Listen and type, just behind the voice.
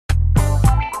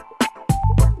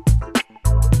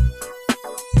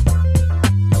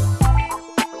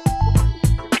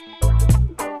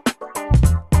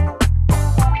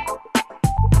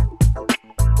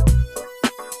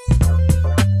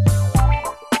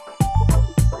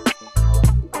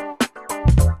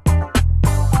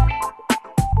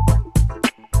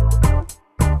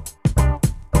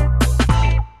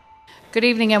Good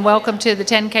evening and welcome to the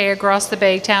 10K Across the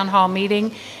Bay Town Hall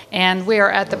meeting. And we are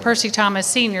at the Percy Thomas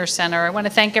Senior Center. I want to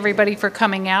thank everybody for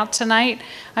coming out tonight.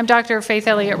 I'm Dr. Faith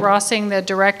Elliott Rossing, the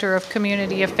Director of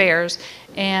Community Affairs.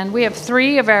 And we have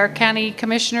three of our county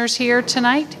commissioners here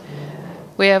tonight.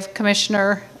 We have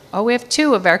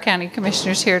two of our county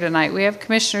commissioners here tonight. We have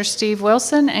Commissioner Steve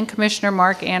Wilson and Commissioner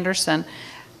Mark Anderson.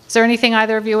 Is there anything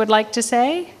either of you would like to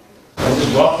say? I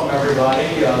just welcome everybody.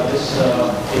 This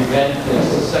event is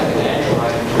the second annual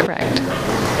item. Correct.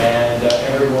 And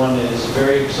everyone is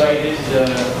very excited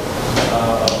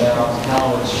about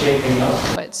how it's shaping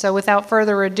up. So without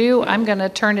further ado, I'm going to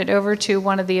turn it over to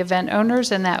one of the event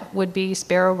owners, and that would be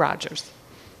Sparrow Rogers.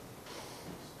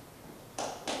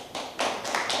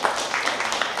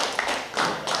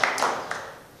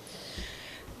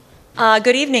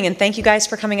 Good evening, and thank you guys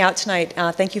for coming out tonight.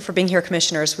 Thank you for being here,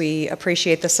 commissioners. We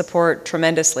appreciate the support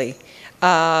tremendously.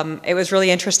 It was really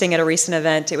interesting at a recent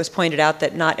event. It was pointed out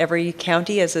that not every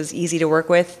county is as easy to work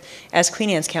with as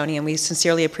Queen Anne's County, and we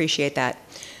sincerely appreciate that.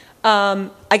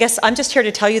 I guess I'm just here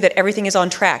to tell you that everything is on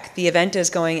track. The event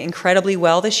is going incredibly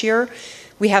well this year.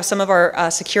 We have some of our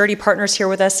security partners here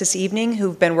with us this evening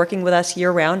who've been working with us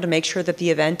year-round to make sure that the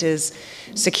event is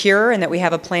secure and that we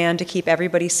have a plan to keep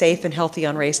everybody safe and healthy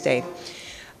on race day.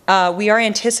 We are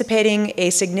anticipating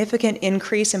a significant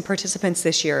increase in participants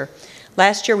this year.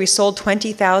 Last year we sold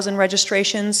 20,000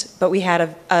 registrations, but we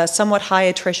had a somewhat high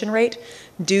attrition rate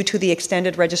due to the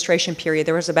extended registration period.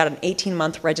 There was about an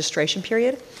 18-month registration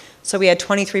period. So we had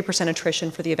 23%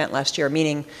 attrition for the event last year,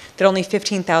 meaning that only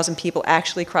 15,000 people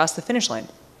actually crossed the finish line.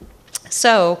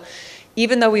 So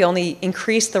even though we only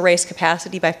increased the race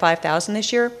capacity by 5,000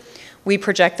 this year, we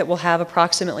project that we'll have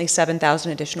approximately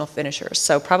 7,000 additional finishers.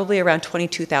 So probably around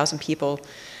 22,000 people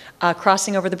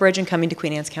crossing over the bridge and coming to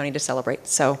Queen Anne's County to celebrate.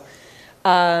 So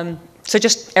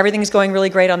just everything's going really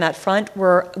great on that front.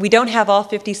 We don't have all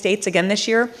 50 states again this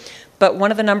year, but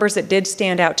one of the numbers that did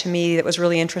stand out to me that was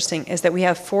really interesting is that we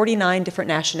have 49 different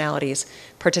nationalities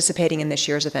participating in this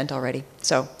year's event already.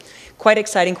 So quite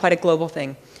exciting, quite a global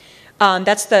thing.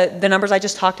 That's the numbers I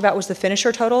just talked about was the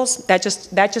finisher totals. That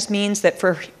just means that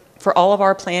for all of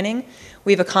our planning,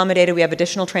 we have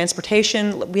additional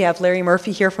transportation. We have Larry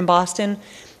Murphy here from Boston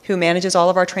who manages all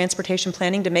of our transportation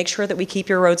planning to make sure that we keep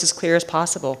your roads as clear as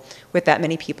possible with that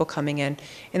many people coming in.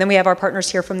 And then we have our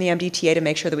partners here from the MDTA to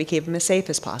make sure that we keep them as safe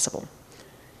as possible.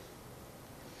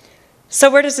 So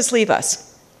where does this leave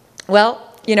us?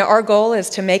 Well, our goal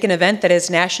is to make an event that is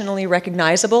nationally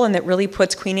recognizable and that really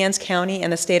puts Queen Anne's County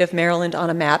and the state of Maryland on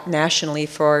a map nationally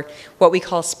for what we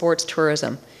call sports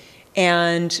tourism.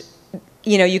 And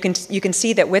you can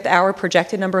see that with our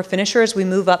projected number of finishers, we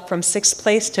move up from 6th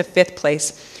place to 5th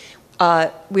place.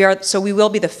 We will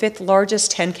be the 5th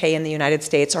largest 10K in the United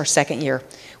States our second year,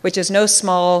 which is no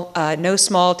small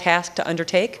task to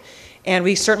undertake, and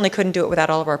we certainly couldn't do it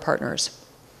without all of our partners.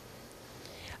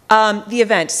 The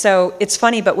event, so it's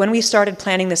funny, but when we started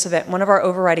planning this event, one of our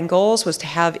overriding goals was to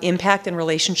have impact and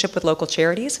relationship with local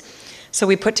charities. So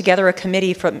we put together a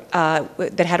committee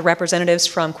that had representatives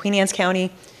from Queen Anne's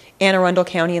County, Anne Arundel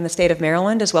County, and the state of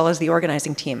Maryland, as well as the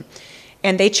organizing team.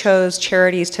 And they chose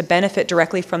charities to benefit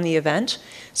directly from the event.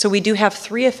 So we do have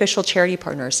 3 official charity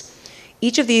partners.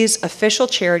 Each of these official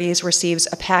charities receives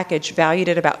a package valued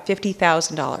at about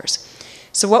 $50,000.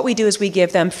 So what we do is we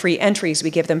give them free entries, we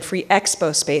give them free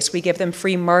expo space, we give them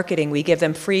free marketing, we give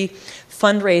them free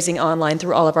fundraising online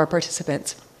through all of our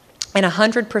participants. And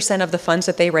 100% of the funds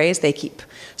that they raise, they keep.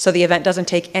 So the event doesn't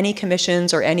take any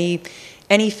commissions or any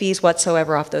fees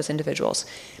whatsoever off those individuals.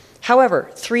 However,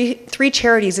 three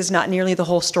charities is not nearly the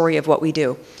whole story of what we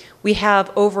do. We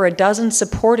have over a dozen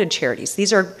supported charities.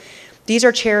 These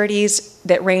are charities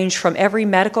that range from every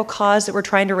medical cause that we're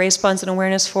trying to raise funds and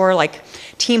awareness for, like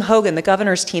Team Hogan, the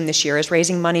governor's team this year, is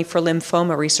raising money for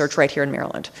lymphoma research right here in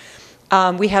Maryland.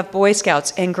 We have Boy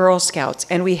Scouts and Girl Scouts,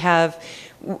 and we have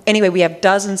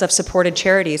dozens of supported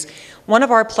charities. One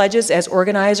of our pledges as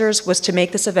organizers was to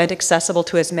make this event accessible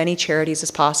to as many charities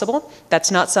as possible. That's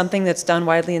not something that's done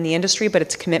widely in the industry, but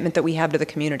it's a commitment that we have to the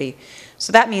community.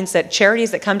 So that means that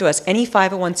charities that come to us, any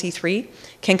 501c3,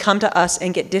 can come to us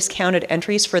and get discounted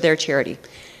entries for their charity.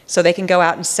 So they can go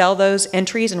out and sell those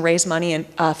entries and raise money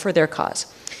for their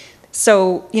cause.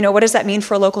 So, what does that mean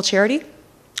for a local charity?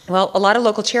 Well, a lot of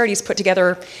local charities put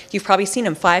together, you've probably seen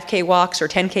them, 5K walks or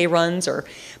 10K runs,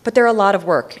 but they're a lot of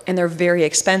work and they're very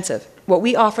expensive. What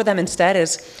we offer them instead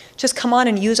is just come on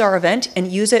and use our event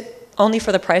and use it only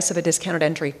for the price of a discounted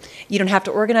entry. You don't have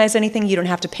to organize anything, you don't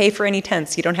have to pay for any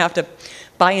tents, you don't have to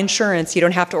buy insurance, you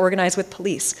don't have to organize with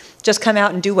police. Just come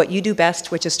out and do what you do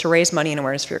best, which is to raise money and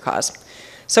awareness for your cause.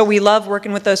 So we love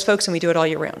working with those folks and we do it all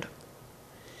year round.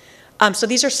 So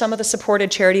these are some of the supported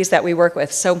charities that we work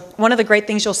with. So one of the great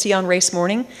things you'll see on race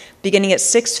morning, beginning at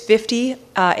 6:50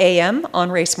 a.m. on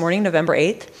race morning, November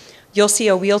 8th, you'll see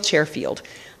a wheelchair field.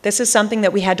 This is something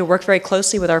that we had to work very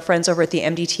closely with our friends over at the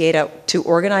MDTA to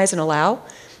organize and allow,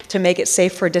 to make it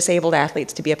safe for disabled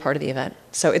athletes to be a part of the event.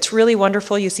 So it's really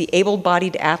wonderful. You see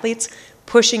able-bodied athletes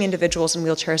pushing individuals in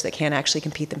wheelchairs that can't actually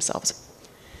compete themselves.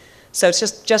 So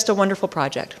it's just a wonderful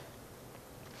project.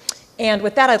 And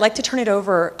with that, I'd like to turn it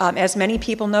over. As many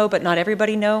people know, but not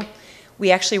everybody know,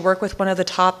 we actually work with one of the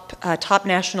top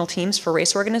national teams for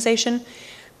race organization.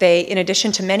 They, in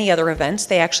addition to many other events,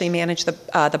 they actually manage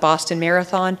the Boston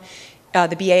Marathon,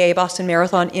 the BAA Boston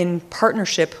Marathon in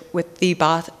partnership with the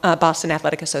Boston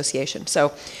Athletic Association.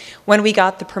 So when we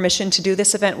got the permission to do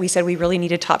this event, we said we really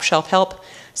needed top shelf help.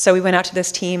 So we went out to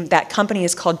this team. That company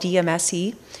is called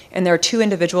DMSE, and there are 2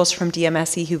 individuals from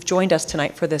DMSE who've joined us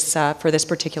tonight for this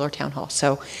particular town hall.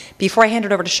 So before I hand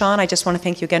it over to Sean, I just want to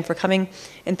thank you again for coming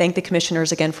and thank the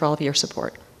commissioners again for all of your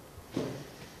support.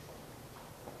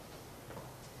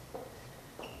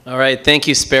 All right, thank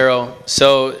you, Sparrow.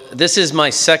 So this is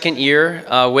my second year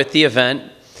with the event.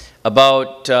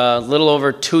 About a little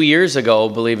over 2 years ago,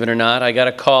 believe it or not, I got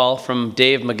a call from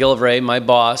Dave McGillivray, my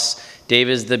boss. Dave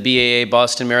is the BAA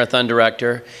Boston Marathon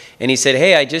director, and he said,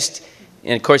 hey,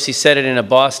 and of course he said it in a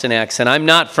Boston accent. I'm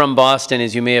not from Boston,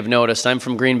 as you may have noticed. I'm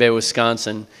from Green Bay,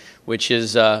 Wisconsin, which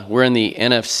is, we're in the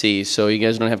NFC, so you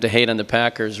guys don't have to hate on the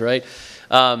Packers, right?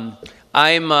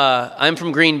 I'm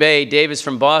from Green Bay, Dave is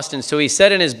from Boston, so he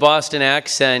said in his Boston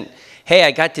accent, hey,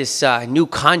 I got this new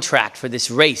contract for this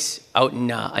race out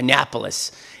in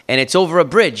Annapolis, and it's over a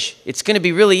bridge. It's going to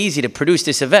be really easy to produce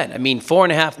this event. I mean,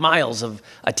 4.5 miles of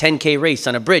a 10K race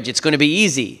on a bridge. It's going to be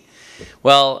easy.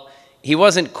 Well, he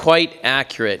wasn't quite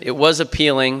accurate. It was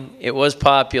appealing. It was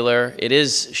popular. It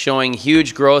is showing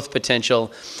huge growth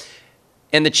potential.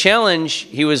 And the challenge,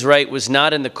 he was right, was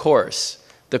not in the course.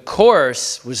 The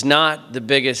course was not the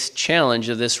biggest challenge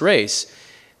of this race.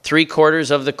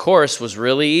 3/4 of the course was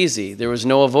really easy. There was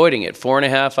no avoiding it.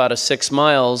 4.5 out of 6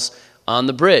 miles on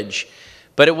the bridge.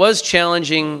 But it was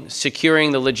challenging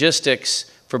securing the logistics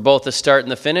for both the start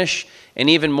and the finish, and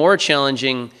even more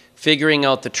challenging figuring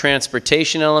out the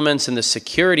transportation elements and the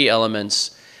security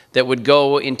elements that would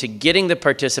go into getting the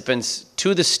participants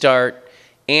to the start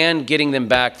and getting them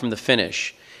back from the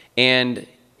finish. And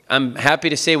I'm happy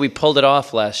to say we pulled it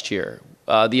off last year.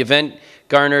 The event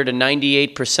garnered a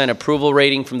 98% approval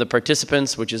rating from the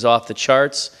participants, which is off the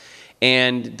charts.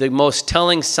 And the most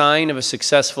telling sign of a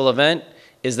successful event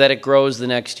is that it grows the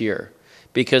next year.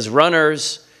 Because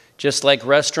runners, just like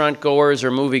restaurant goers or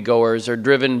movie goers, are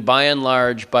driven by and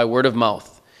large by word of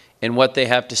mouth and what they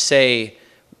have to say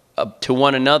to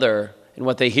one another and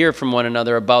what they hear from one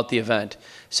another about the event.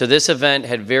 So this event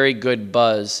had very good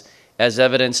buzz, as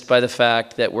evidenced by the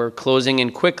fact that we're closing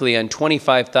in quickly on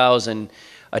 25,000,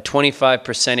 a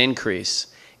 25% increase.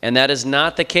 And that is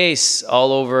not the case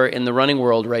all over in the running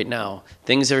world right now.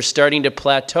 Things are starting to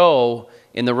plateau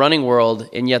in the running world,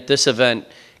 and yet this event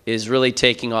is really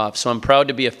taking off. So I'm proud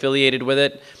to be affiliated with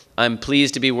it. I'm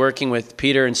pleased to be working with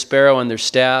Peter and Sparrow and their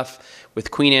staff, with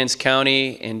Queen Anne's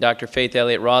County and Dr. Faith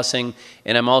Elliott Rossing,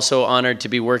 and I'm also honored to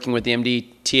be working with the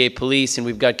MDTA Police, and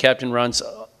we've got Captain Ron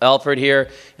Alford here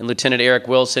and Lieutenant Eric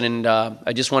Wilson, and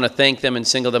I just want to thank them and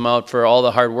single them out for all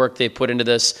the hard work they put into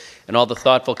this and all the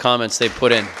thoughtful comments they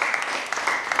put in.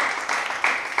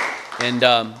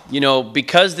 And, you know,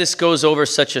 because this goes over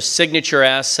such a signature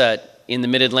asset in the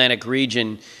Mid-Atlantic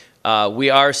region,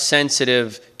 we are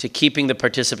sensitive to keeping the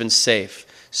participants safe.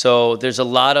 So there's a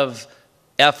lot of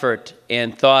effort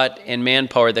and thought and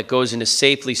manpower that goes into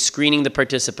safely screening the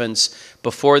participants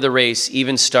before the race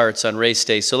even starts on race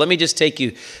day. So let me just take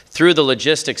you through the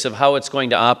logistics of how it's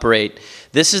going to operate.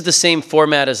 This is the same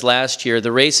format as last year.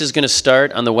 The race is going to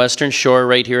start on the Western Shore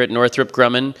right here at Northrop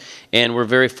Grumman, and we're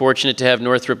very fortunate to have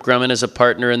Northrop Grumman as a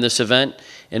partner in this event.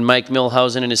 And Mike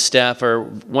Milhausen and his staff are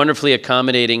wonderfully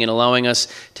accommodating and allowing us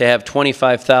to have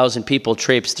 25,000 people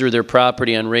traipse through their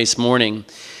property on race morning.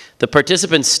 The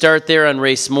participants start there on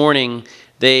race morning.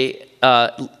 They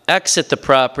exit the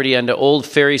property onto Old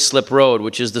Ferry Slip Road,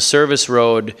 which is the service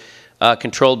road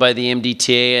controlled by the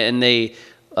MDTA, and they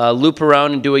loop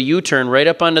around and do a U-turn right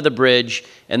up onto the bridge,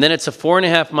 and then it's a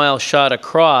 4.5 mile shot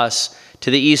across to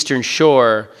the Eastern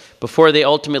Shore before they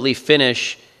ultimately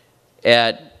finish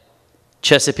at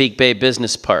Chesapeake Bay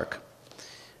Business Park.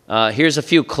 Here's a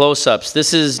few close-ups.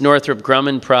 This is Northrop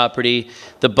Grumman property.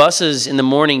 The buses in the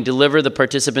morning deliver the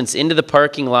participants into the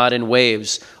parking lot in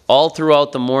waves all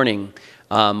throughout the morning.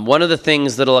 One of the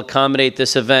things that will accommodate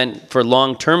this event for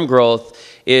long-term growth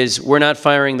is we're not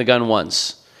firing the gun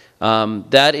once.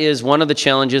 That is one of the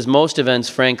challenges most events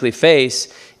frankly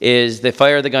face, is they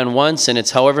fire the gun once and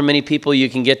it's however many people you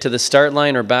can get to the start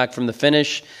line or back from the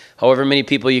finish, however many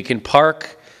people you can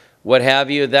park, what have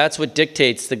you. That's what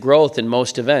dictates the growth in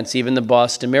most events, even the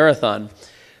Boston Marathon.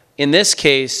 In this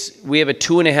case, we have a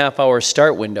 2.5-hour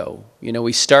start window. You know,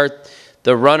 we start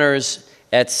the runners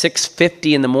at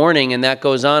 6:50 in the morning, and that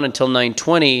goes on until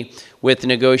 9:20 with the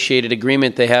negotiated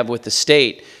agreement they have with the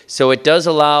state. So it does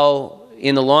allow,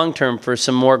 in the long term, for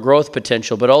some more growth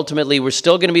potential, but ultimately we're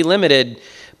still going to be limited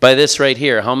by this right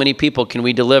here. How many people can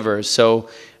we deliver? So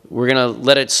we're going to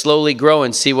let it slowly grow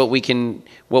and see what we can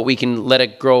let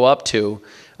it grow up to.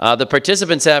 The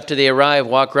participants, after they arrive,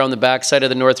 walk around the backside of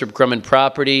the Northrop Grumman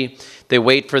property. They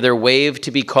wait for their wave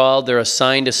to be called. They're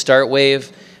assigned a start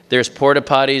wave. There's porta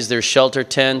potties, there's shelter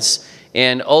tents,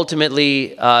 and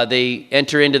ultimately they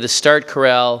enter into the start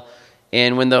corral,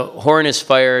 and when the horn is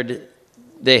fired,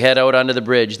 they head out onto the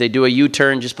bridge. They do a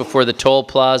U-turn just before the toll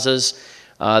plazas.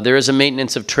 There is a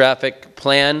maintenance of traffic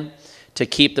plan to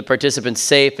keep the participants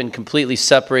safe and completely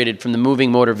separated from the moving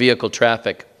motor vehicle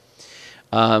traffic.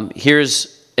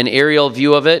 Here's an aerial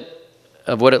view of it,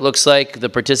 of what it looks like. The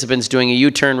participants doing a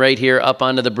U-turn right here up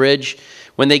onto the bridge.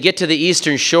 When they get to the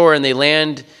eastern shore and they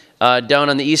land down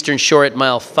on the eastern shore at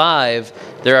mile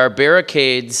 5, there are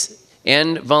barricades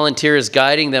and volunteers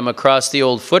guiding them across the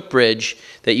old footbridge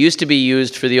that used to be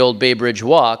used for the old Bay Bridge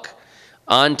Walk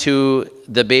onto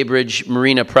the Bay Bridge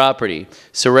Marina property.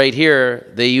 So right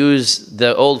here, they use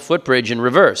the old footbridge in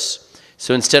reverse.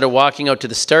 So instead of walking out to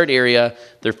the start area,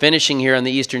 they're finishing here on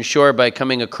the eastern shore by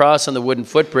coming across on the wooden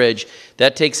footbridge.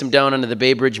 That takes them down onto the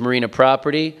Bay Bridge Marina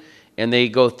property, and they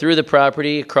go through the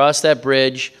property, across that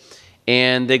bridge,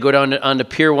 and they go down onto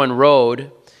Pier 1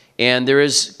 Road, and there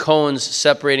is cones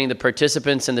separating the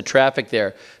participants and the traffic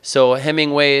there. So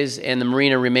Hemingway's and the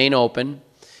marina remain open.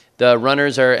 The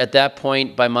runners are at that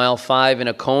point by mile 5 in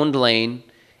a coned lane,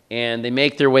 and they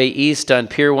make their way east on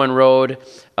Pier 1 Road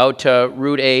out to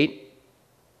Route 8.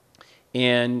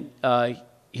 And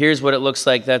here's what it looks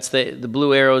like. That's the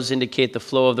blue arrows indicate the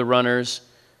flow of the runners.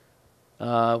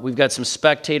 We've got some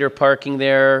spectator parking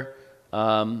there.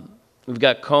 We've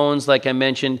got cones, like I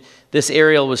mentioned. This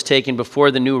aerial was taken before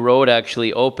the new road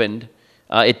actually opened.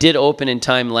 It did open in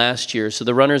time last year, so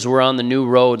the runners were on the new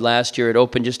road last year. It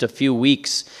opened just a few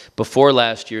weeks before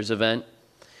last year's event.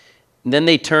 And then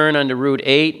they turn onto Route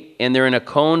 8, and they're in a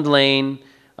coned lane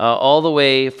all the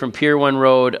way from Pier 1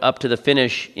 Road up to the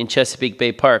finish in Chesapeake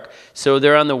Bay Park. So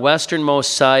they're on the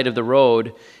westernmost side of the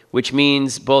road, which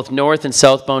means both north and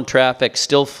southbound traffic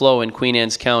still flow in Queen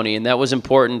Anne's County. And that was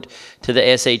important to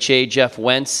the SHA. Jeff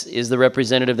Wentz is the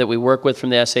representative that we work with from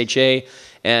the SHA,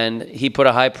 and he put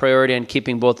a high priority on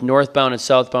keeping both northbound and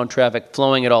southbound traffic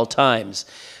flowing at all times.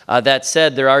 That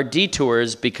said, there are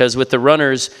detours, because with the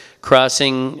runners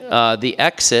crossing the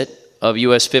exit of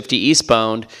US 50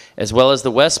 eastbound, as well as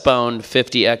the westbound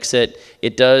 50 exit,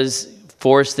 it does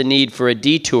force the need for a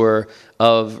detour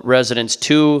of residents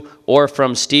to or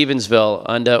from Stevensville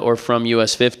onto or from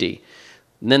US 50.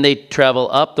 And then they travel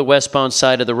up the westbound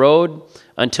side of the road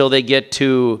until they get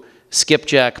to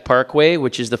Skipjack Parkway,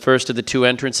 which is the first of the 2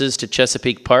 entrances to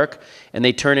Chesapeake Park, and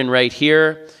they turn in right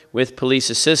here with police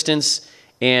assistance,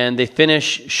 and they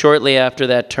finish shortly after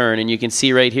that turn. And you can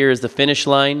see right here is the finish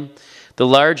line. The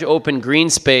large open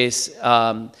green space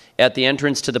at the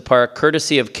entrance to the park,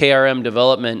 courtesy of KRM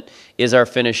Development, is our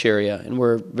finish area. And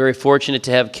we're very fortunate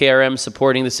to have KRM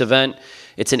supporting this event.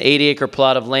 It's an 80-acre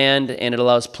plot of land, and it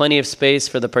allows plenty of space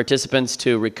for the participants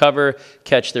to recover,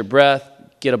 catch their breath,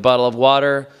 get a bottle of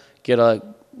water, get a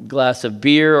glass of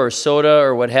beer or soda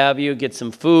or what have you, get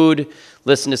some food,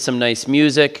 listen to some nice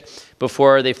music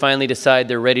before they finally decide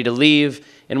they're ready to leave.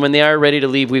 And when they are ready to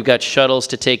leave, we've got shuttles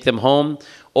to take them home,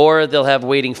 or they'll have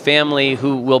waiting family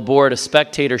who will board a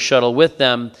spectator shuttle with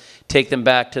them, take them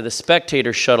back to the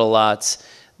spectator shuttle lots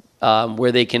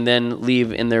where they can then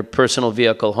leave in their personal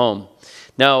vehicle home.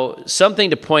 Now, something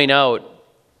to point out,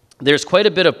 there's quite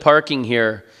a bit of parking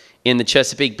here in the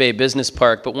Chesapeake Bay Business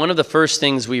Park, but one of the first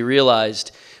things we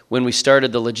realized when we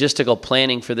started the logistical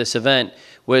planning for this event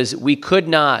was we could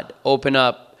not open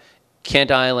up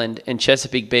Kent Island and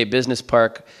Chesapeake Bay Business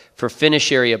Park for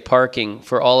finish area parking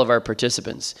for all of our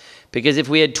participants. Because if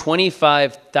we had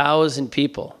 25,000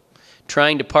 people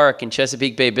trying to park in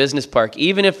Chesapeake Bay Business Park,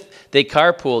 even if they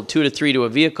carpooled 2 to 3 to a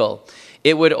vehicle,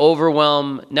 it would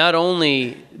overwhelm not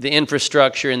only the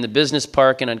infrastructure in the business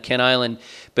park and on Kent Island,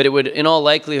 but it would, in all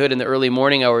likelihood, in the early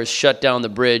morning hours, shut down the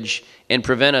bridge and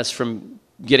prevent us from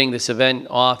getting this event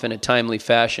off in a timely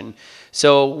fashion.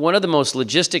 So one of the most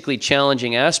logistically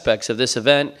challenging aspects of this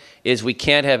event is we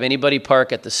can't have anybody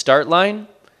park at the start line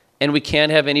and we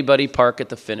can't have anybody park at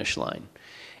the finish line.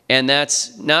 And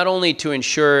that's not only to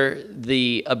ensure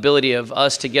the ability of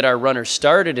us to get our runners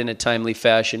started in a timely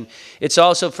fashion, it's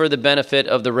also for the benefit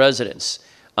of the residents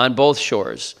on both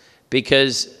shores.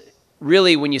 Because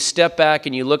really, when you step back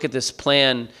and you look at this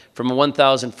plan from a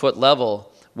 1,000-foot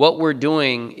level, what we're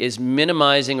doing is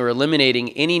minimizing or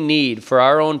eliminating any need for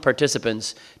our own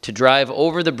participants to drive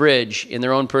over the bridge in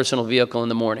their own personal vehicle in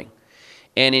the morning.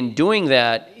 And in doing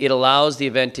that, it allows the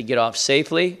event to get off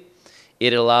safely,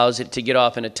 it allows it to get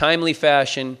off in a timely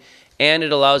fashion, and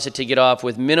it allows it to get off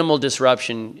with minimal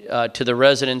disruption to the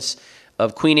residents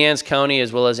of Queen Anne's County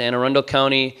as well as Anne Arundel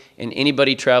County and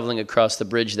anybody traveling across the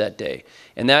bridge that day.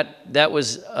 And that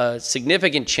was a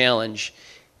significant challenge.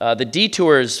 The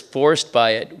detours forced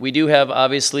by it, we do have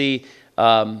obviously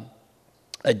a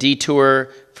detour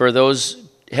for those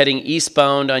heading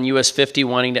eastbound on US 50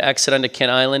 wanting to exit onto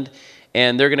Kent Island,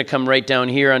 and they're going to come right down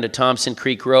here onto Thompson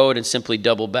Creek Road and simply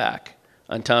double back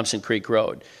on Thompson Creek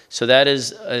Road. So that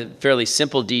is a fairly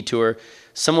simple detour.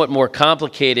 Somewhat more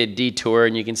complicated detour,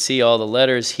 and you can see all the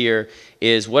letters here,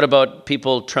 is what about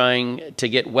people trying to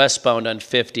get westbound on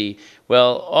 50?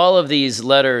 Well, all of these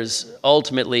letters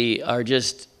ultimately are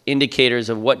just indicators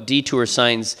of what detour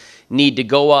signs need to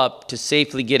go up to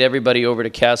safely get everybody over to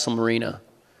Castle Marina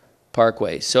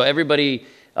Parkway. So everybody,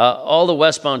 all the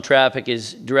westbound traffic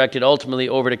is directed ultimately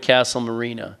over to Castle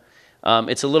Marina.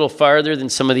 It's a little farther than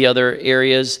some of the other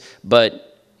areas, but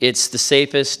it's the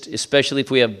safest, especially if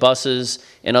we have buses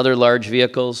and other large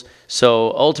vehicles.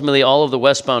 So ultimately, all of the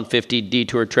westbound 50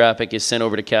 detour traffic is sent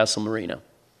over to Castle Marina.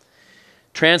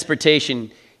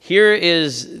 Transportation. Here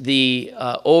is the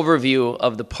overview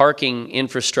of the parking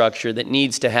infrastructure that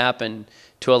needs to happen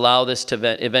to allow this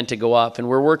event to go off. And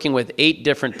we're working with 8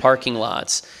 different parking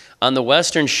lots. On the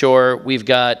western shore, we've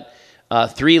got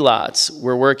 3 lots.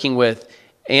 We're working with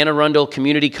Anne Arundel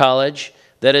Community College.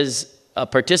 That is a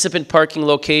participant parking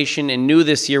location, and new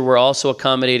this year, we're also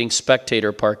accommodating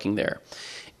spectator parking there.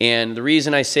 And the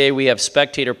reason I say we have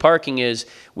spectator parking is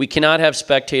we cannot have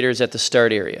spectators at the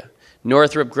start area.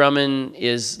 Northrop Grumman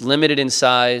is limited in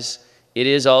size. It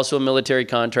is also a military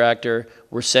contractor.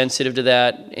 We're sensitive to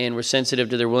that, and we're sensitive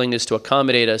to their willingness to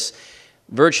accommodate us.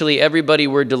 Virtually everybody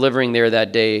we're delivering there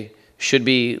that day should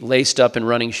be laced up in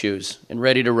running shoes and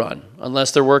ready to run.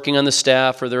 Unless they're working on the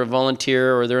staff or they're a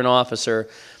volunteer or they're an officer,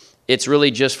 it's really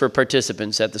just for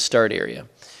participants at the start area.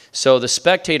 So the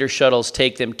spectator shuttles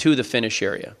take them to the finish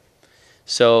area.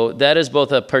 So that is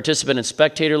both a participant and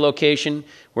spectator location.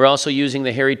 We're also using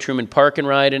the Harry Truman Park and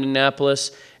Ride in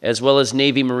Annapolis, as well as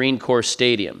Navy Marine Corps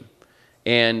Stadium.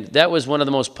 And that was one of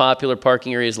the most popular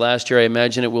parking areas last year. I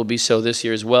imagine it will be so this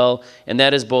year as well. And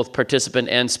that is both participant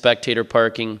and spectator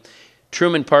parking.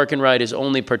 Truman Park and Ride is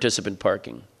only participant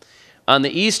parking. On the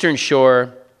eastern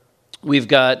shore, we've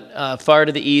got far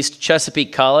to the east,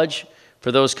 Chesapeake College.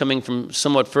 For those coming from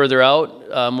somewhat further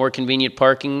out, more convenient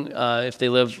parking if they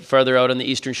live farther out on the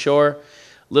eastern shore.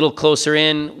 A little closer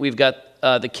in, we've got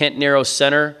the Kent Narrows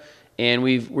Center, and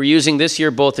we're using this year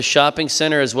both the shopping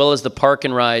center as well as the park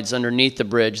and rides underneath the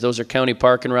bridge. Those are county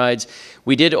park and rides.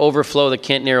 We did overflow the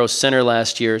Kent Narrows Center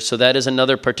last year, so that is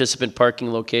another participant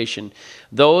parking location.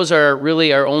 Those are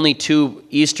really our only 2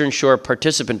 Eastern Shore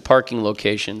participant parking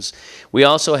locations. We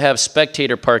also have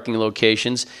spectator parking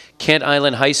locations. Kent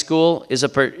Island High School is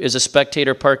a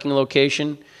spectator parking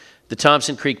location. The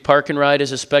Thompson Creek Park and Ride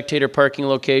is a spectator parking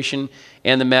location,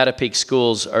 and the Mattapique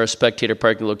Schools are a spectator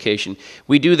parking location.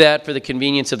 We do that for the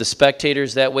convenience of the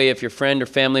spectators. That way, if your friend or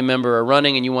family member are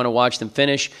running and you want to watch them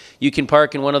finish, you can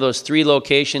park in one of those 3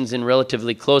 locations in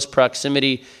relatively close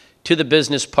proximity to the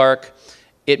business park.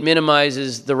 It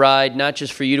minimizes the ride, not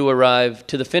just for you to arrive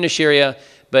to the finish area,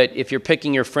 but if you're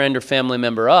picking your friend or family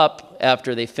member up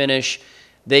after they finish,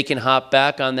 they can hop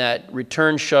back on that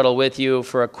return shuttle with you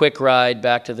for a quick ride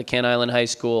back to the Kent Island High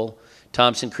School,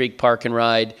 Thompson Creek Park and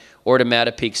Ride, or to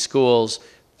Mattapique Schools.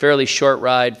 Fairly short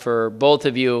ride for both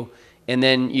of you, and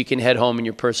then you can head home in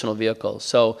your personal vehicle.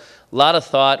 So a lot of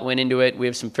thought went into it. We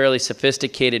have some fairly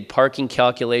sophisticated parking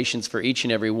calculations for each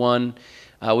and every one.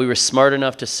 We were smart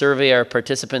enough to survey our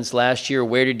participants last year.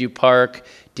 Where did you park?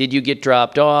 Did you get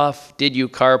dropped off? Did you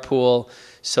carpool?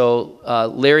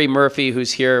 So Larry Murphy,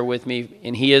 who's here with me,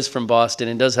 and he is from Boston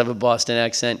and does have a Boston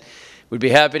accent, would be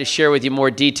happy to share with you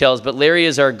more details. But Larry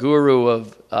is our guru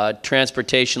of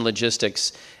transportation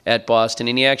logistics at Boston,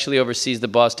 and he actually oversees the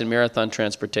Boston Marathon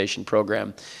Transportation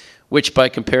Program, which by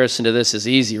comparison to this is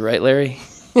easy, right, Larry?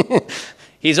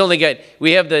 He's only got,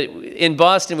 in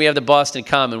Boston, we have the Boston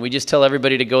Common. We just tell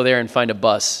everybody to go there and find a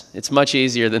bus. It's much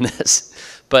easier than this.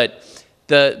 But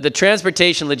The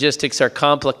transportation logistics are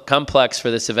complex for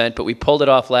this event, but we pulled it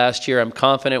off last year. I'm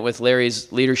confident with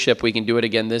Larry's leadership we can do it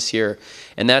again this year.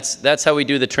 And that's how we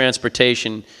do the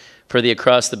transportation for the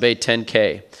Across the Bay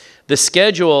 10K. The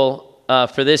schedule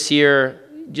for this year,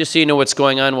 just so you know what's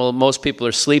going on while most people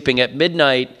are sleeping, at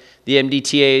midnight, the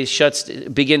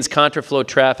MDTA begins contraflow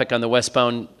traffic on the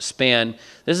westbound span.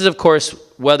 This is, of course,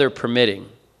 weather permitting.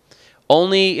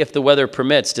 Only if the weather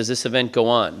permits does this event go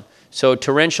on. So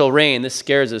torrential rain, this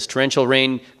scares us. Torrential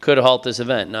rain could halt this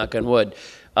event, knock on wood.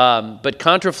 But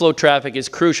contraflow traffic is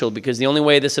crucial because the only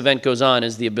way this event goes on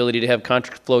is the ability to have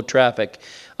contraflow traffic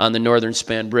on the northern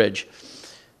span bridge.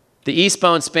 The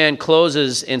eastbound span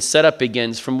closes and setup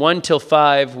begins. From 1 till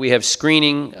 5, we have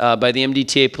screening by the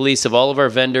MDTA police of all of our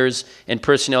vendors and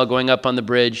personnel going up on the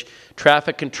bridge,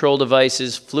 traffic control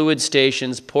devices, fluid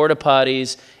stations, porta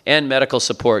potties, and medical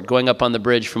support going up on the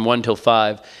bridge from 1 till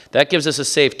 5. That gives us a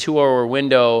safe 2-hour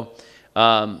window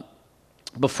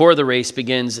before the race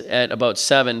begins at about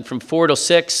 7. From 4 till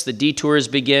 6, the detours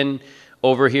begin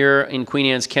over here in Queen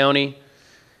Anne's County.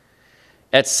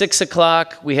 At 6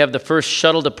 o'clock, we have the first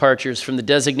shuttle departures from the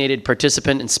designated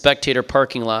participant and spectator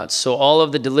parking lots. So all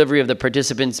of the delivery of the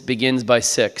participants begins by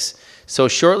 6. So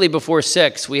shortly before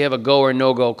 6, we have a go or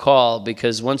no-go call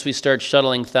because once we start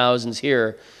shuttling thousands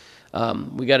here,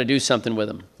 we got to do something with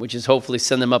them, which is hopefully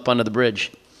send them up onto the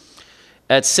bridge.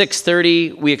 At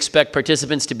 6:30, we expect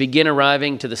participants to begin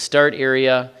arriving to the start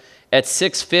area. At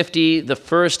 6:50, the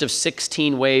first of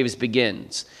 16 waves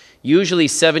begins, usually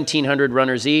 1,700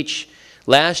 runners each.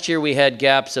 Last year, we had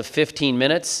gaps of 15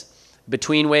 minutes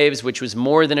between waves, which was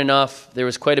more than enough. There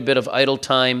was quite a bit of idle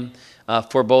time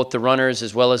for both the runners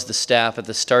as well as the staff at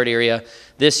the start area.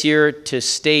 This year, to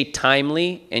stay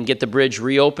timely and get the bridge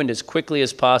reopened as quickly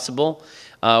as possible,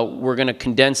 we're going to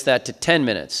condense that to 10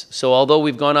 minutes. So although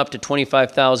we've gone up to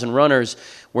 25,000 runners,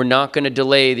 we're not going to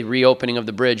delay the reopening of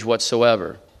the bridge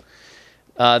whatsoever.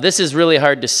 This is really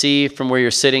hard to see from where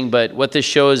you're sitting, but what this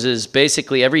shows is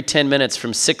basically every 10 minutes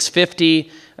from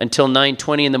 6:50 until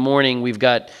 9:20 in the morning, we've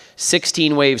got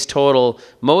 16 waves total,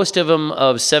 most of them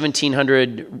of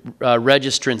 1,700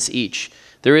 registrants each.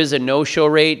 There is a no-show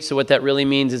rate, so what that really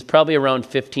means is probably around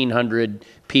 1,500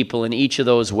 people in each of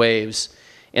those waves.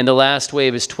 And the last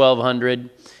wave is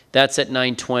 1,200. That's at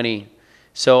 9:20.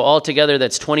 So altogether,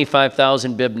 that's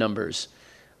 25,000 bib numbers.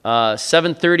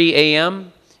 7:30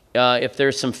 a.m., if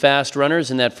there's some fast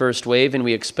runners in that first wave, and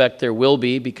we expect there will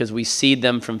be because we seed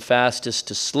them from fastest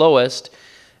to slowest,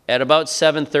 at about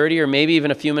 7:30 or maybe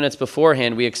even a few minutes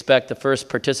beforehand, we expect the first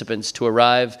participants to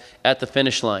arrive at the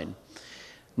finish line.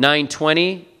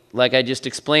 9:20, like I just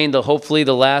explained, hopefully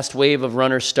the last wave of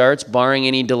runners starts, barring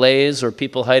any delays or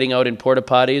people hiding out in porta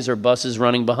potties or buses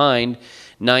running behind.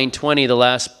 9:20, the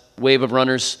last wave of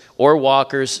runners or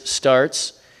walkers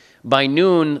starts. By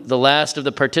noon, the last of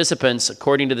the participants,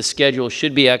 according to the schedule,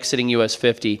 should be exiting US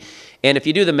 50. And if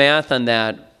you do the math on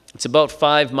that, it's about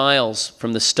 5 miles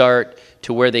from the start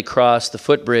to where they cross the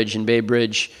footbridge in Bay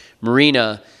Bridge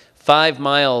Marina. 5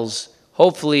 miles,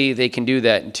 hopefully they can do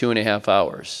that in 2.5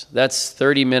 hours. That's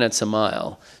 30 minutes a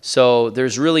mile. So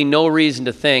there's really no reason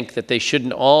to think that they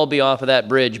shouldn't all be off of that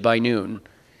bridge by noon.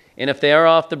 And if they are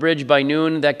off the bridge by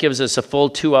noon, that gives us a full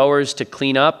 2 hours to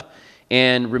clean up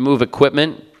and remove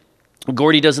equipment.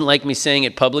 Gordy doesn't like me saying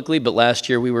it publicly, but last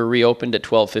year we were reopened at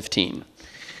 12:15.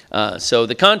 So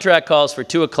the contract calls for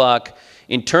 2 o'clock.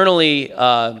 Internally,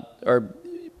 or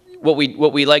what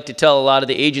we like to tell a lot of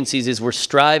the agencies is we're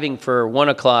striving for 1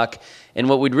 o'clock, and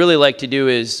what we'd really like to do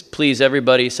is please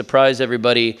everybody, surprise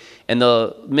everybody, and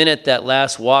the minute that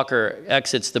last walker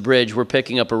exits the bridge, we're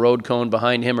picking up a road cone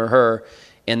behind him or her,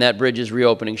 and that bridge is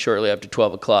reopening shortly after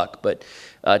 12 o'clock. But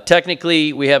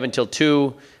technically, we have until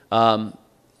 2.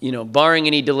 Barring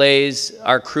any delays,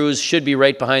 our crews should be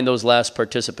right behind those last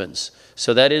participants.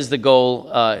 So that is the goal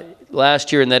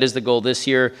last year, and that is the goal this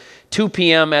year. 2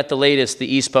 p.m. at the latest, the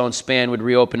eastbound span would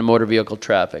reopen to motor vehicle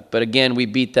traffic. But again, we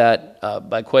beat that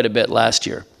by quite a bit last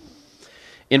year.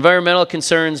 Environmental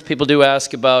concerns, people do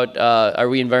ask about, are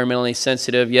we environmentally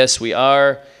sensitive? Yes, we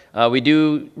are. We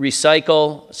do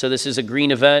recycle, so this is a green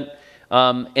event.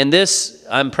 And this,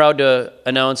 I'm proud to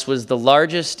announce, was the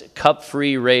largest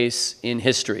cup-free race in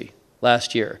history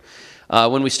last year.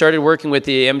 When we started working with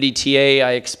the MDTA,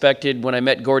 I expected when I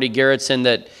met Gordy Gerritsen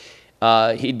that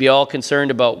he'd be all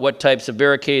concerned about what types of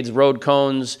barricades, road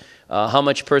cones, how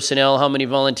much personnel, how many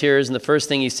volunteers, and the first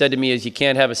thing he said to me is, you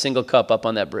can't have a single cup up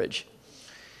on that bridge.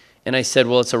 And I said,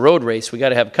 well, it's a road race. We got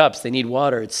to have cups. They need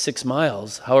water. It's 6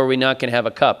 miles. How are we not going to have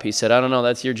a cup? He said, I don't know.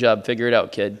 That's your job. Figure it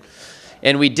out, kid.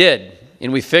 And we did.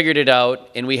 and we figured it out,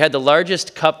 and we had the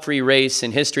largest cup-free race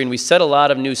in history, and we set a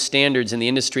lot of new standards in the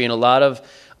industry, and a lot of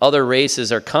other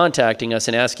races are contacting us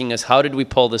and asking us, how did we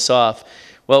pull this off?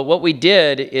 Well, what we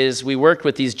did is we worked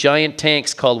with these giant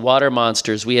tanks called water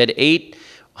monsters. We had 8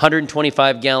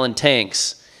 125-gallon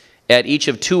tanks at each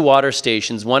of 2 water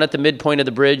stations, one at the midpoint of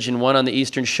the bridge and one on the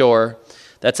eastern shore.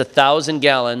 That's 1,000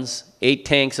 gallons, 8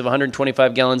 tanks of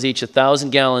 125 gallons each,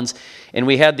 1,000 gallons. And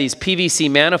we had these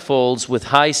PVC manifolds with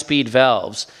high-speed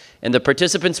valves. And the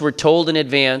participants were told in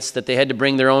advance that they had to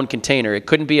bring their own container. It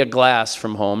couldn't be a glass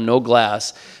from home, no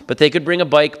glass. But they could bring a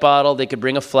bike bottle, they could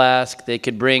bring a flask, they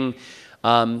could bring,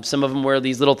 some of them wear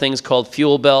these little things called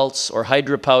fuel belts or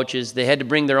hydro pouches. They had to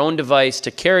bring their own device to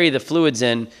carry the fluids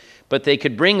in, but they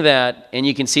could bring that, and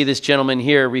you can see this gentleman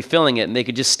here refilling it, and they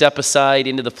could just step aside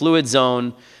into the fluid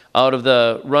zone out of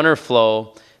the runner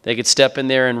flow. They could step in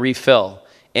there and refill.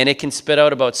 And it can spit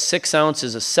out about 6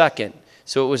 ounces a second.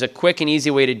 So it was a quick and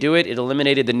easy way to do it. It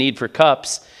eliminated the need for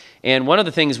cups. And one of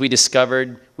the things we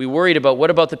discovered, we worried about, what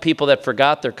about the people that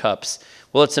forgot their cups?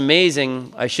 Well, it's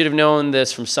amazing. I should have known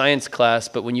this from science class,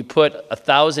 but when you put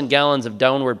 1,000 gallons of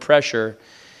downward pressure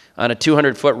on a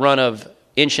 200-foot run of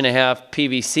 1.5-inch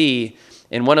PVC,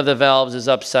 and one of the valves is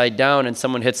upside down and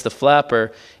someone hits the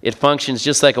flapper, it functions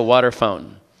just like a water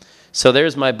fountain. So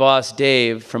there's my boss,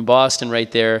 Dave, from Boston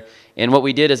right there. And what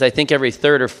we did is I think every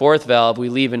 3rd or 4th valve we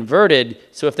leave inverted,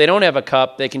 so if they don't have a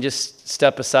cup, they can just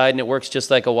step aside and it works just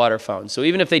like a water fountain. So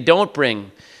even if they don't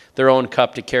bring their own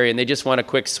cup to carry and they just want a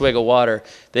quick swig of water,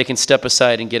 they can step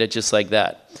aside and get it just like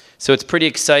that. So it's pretty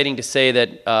exciting to say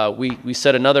that we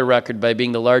set another record by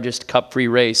being the largest cup-free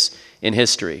race in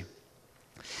history.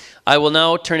 I will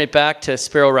now turn it back to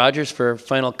Sparrow Rogers for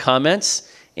final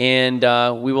comments, and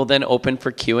we will then open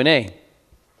for Q&A.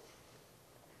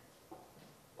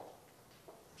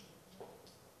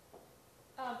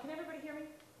 Can everybody hear me?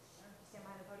 Stand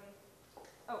behind the podium.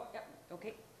 Oh, yep.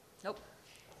 Okay. Nope.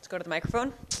 Let's go to the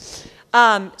microphone.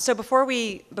 So before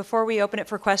we open it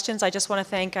for questions, I just want to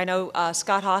thank, I know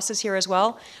Scott Haas is here as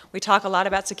well. We talk a lot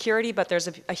about security, but there's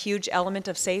a huge element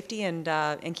of safety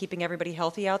and keeping everybody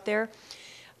healthy out there.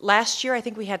 Last year, I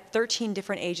think we had 13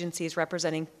 different agencies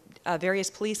representing various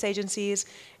police agencies,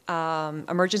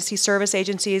 emergency service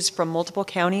agencies from multiple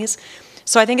counties.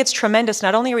 So I think it's tremendous.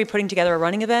 Not only are we putting together a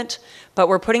running event, but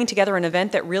we're putting together an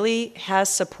event that really has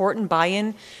support and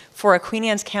buy-in for a Queen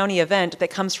Anne's County event that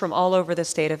comes from all over the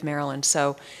state of Maryland.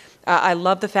 So I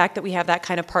love the fact that we have that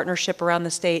kind of partnership around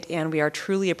the state, and we are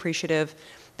truly appreciative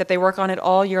that they work on it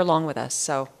all year long with us.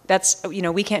 So that's,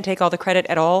 we can't take all the credit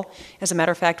at all. As a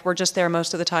matter of fact, we're just there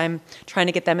most of the time trying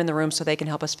to get them in the room so they can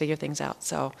help us figure things out.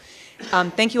 So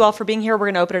thank you all for being here. We're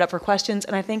going to open it up for questions.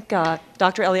 And I think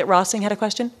Dr. Elliott Rossing had a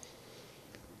question.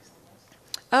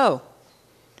 Oh,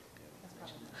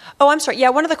 I'm sorry. Yeah,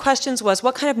 one of the questions was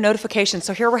what kind of notifications?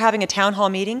 So here we're having a town hall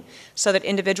meeting so that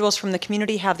individuals from the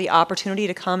community have the opportunity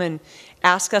to come and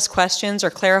ask us questions or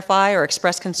clarify or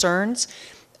express concerns.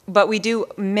 But we do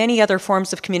many other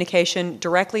forms of communication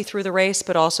directly through the race,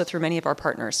 but also through many of our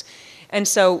partners. And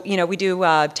so, we do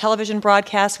television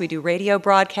broadcasts, we do radio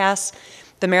broadcasts.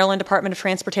 The Maryland Department of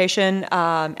Transportation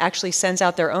actually sends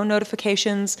out their own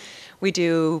notifications. We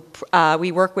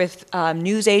work with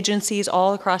news agencies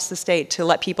all across the state to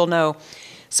let people know.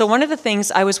 So one of the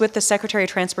things, I was with the Secretary of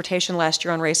Transportation last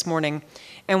year on race morning,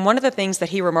 and one of the things that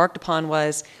he remarked upon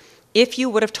was, if you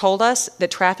would have told us that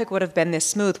traffic would have been this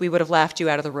smooth, we would have laughed you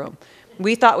out of the room.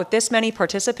 We thought with this many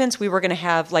participants, we were going to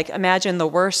have, imagine the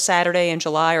worst Saturday in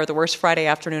July or the worst Friday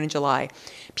afternoon in July.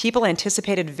 People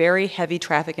anticipated very heavy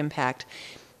traffic impact.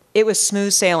 It was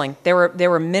smooth sailing. There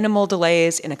were minimal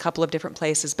delays in a couple of different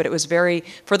places, but it was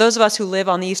for those of us who live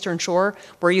on the Eastern Shore,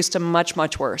 we're used to much,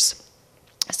 much worse.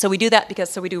 So we do that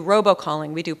we do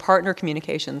robocalling, we do partner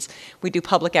communications, we do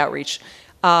public outreach,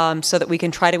 so that we can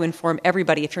try to inform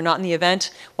everybody. If you're not in the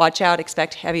event, watch out,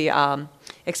 expect heavy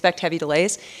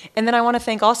delays. And then I want to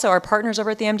thank also our partners over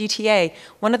at the MDTA.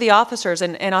 One of the officers,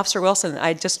 and Officer Wilson,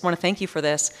 I just want to thank you for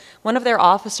this, one of their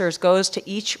officers goes to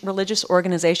each religious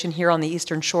organization here on the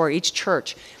Eastern Shore, each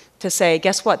church, to say,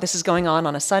 guess what, this is going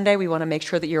on a Sunday, we want to make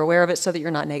sure that you're aware of it so that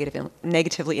you're not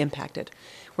negatively impacted,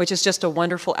 which is just a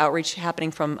wonderful outreach happening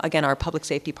from, again, our public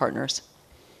safety partners.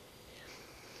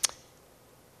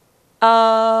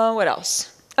 What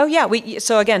else? Oh yeah,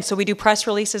 so we do press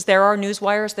releases. There are news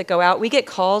wires that go out. We get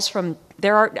calls from,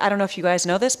 I don't know if you guys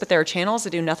know this, but there are channels that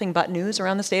do nothing but news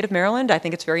around the state of Maryland. I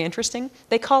think it's very interesting.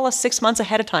 They call us 6 months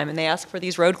ahead of time and they ask for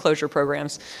these road closure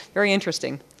programs. Very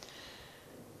interesting.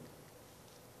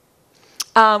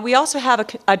 We also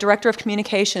have a director of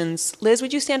communications. Liz,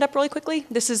 would you stand up really quickly?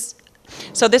 This is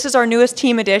So this is our newest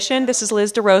team addition. This is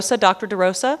Liz DeRosa, Dr.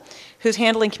 DeRosa, who's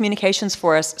handling communications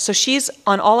for us. So she's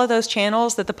on all of those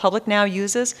channels that the public now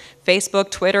uses,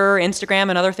 Facebook, Twitter, Instagram,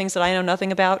 and other things that I know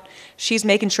nothing about. She's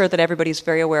making sure that everybody's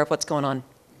very aware of what's going on.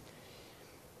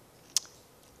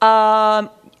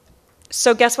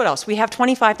 So guess what else? We have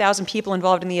 25,000 people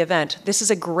involved in the event. This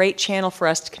is a great channel for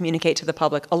us to communicate to the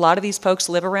public. A lot of these folks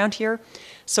live around here,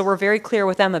 so we're very clear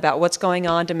with them about what's going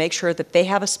on to make sure that they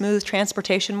have a smooth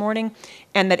transportation morning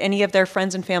and that any of their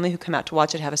friends and family who come out to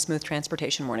watch it have a smooth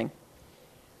transportation morning.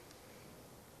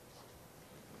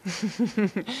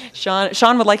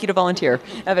 Sean would like you to volunteer,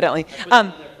 evidently.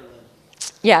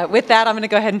 Yeah, with that, I'm going to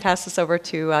go ahead and pass this over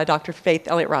to Dr. Faith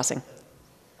Elliott Rossing.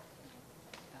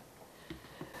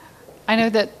 I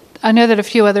know that a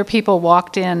few other people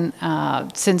walked in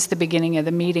since the beginning of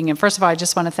the meeting. And first of all, I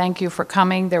just want to thank you for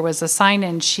coming. There was a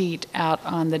sign-in sheet out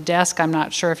on the desk. I'm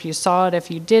not sure if you saw it. If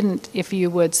you didn't, if you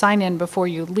would sign in before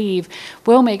you leave,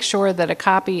 we'll make sure that a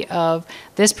copy of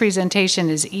this presentation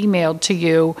is emailed to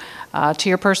you, to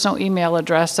your personal email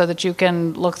address, so that you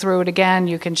can look through it again.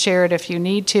 You can share it if you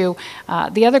need to.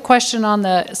 The other question on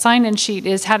the sign-in sheet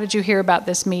is, how did you hear about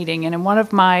this meeting? And in one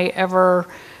of my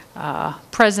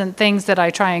present things that I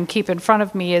try and keep in front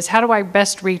of me is, how do I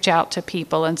best reach out to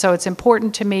people? And so it's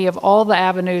important to me, of all the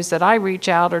avenues that I reach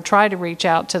out or try to reach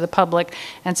out to the public,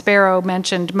 and Sparrow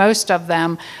mentioned most of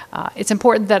them, it's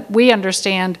important that we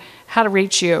understand how to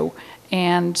reach you.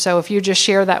 And so if you just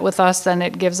share that with us, then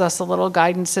it gives us a little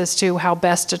guidance as to how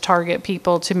best to target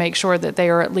people to make sure that they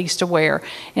are at least aware.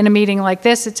 In a meeting like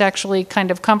this, it's actually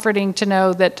kind of comforting to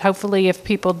know that hopefully if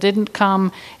people didn't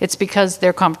come, it's because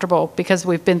they're comfortable, because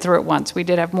we've been through it once. We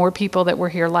did have more people that were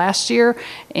here last year,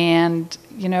 and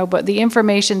but the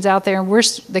information's out there, and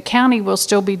the county will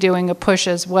still be doing a push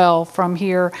as well from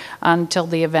here until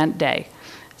the event day.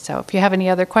 So if you have any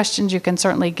other questions, you can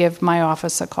certainly give my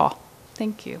office a call.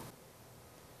 Thank you.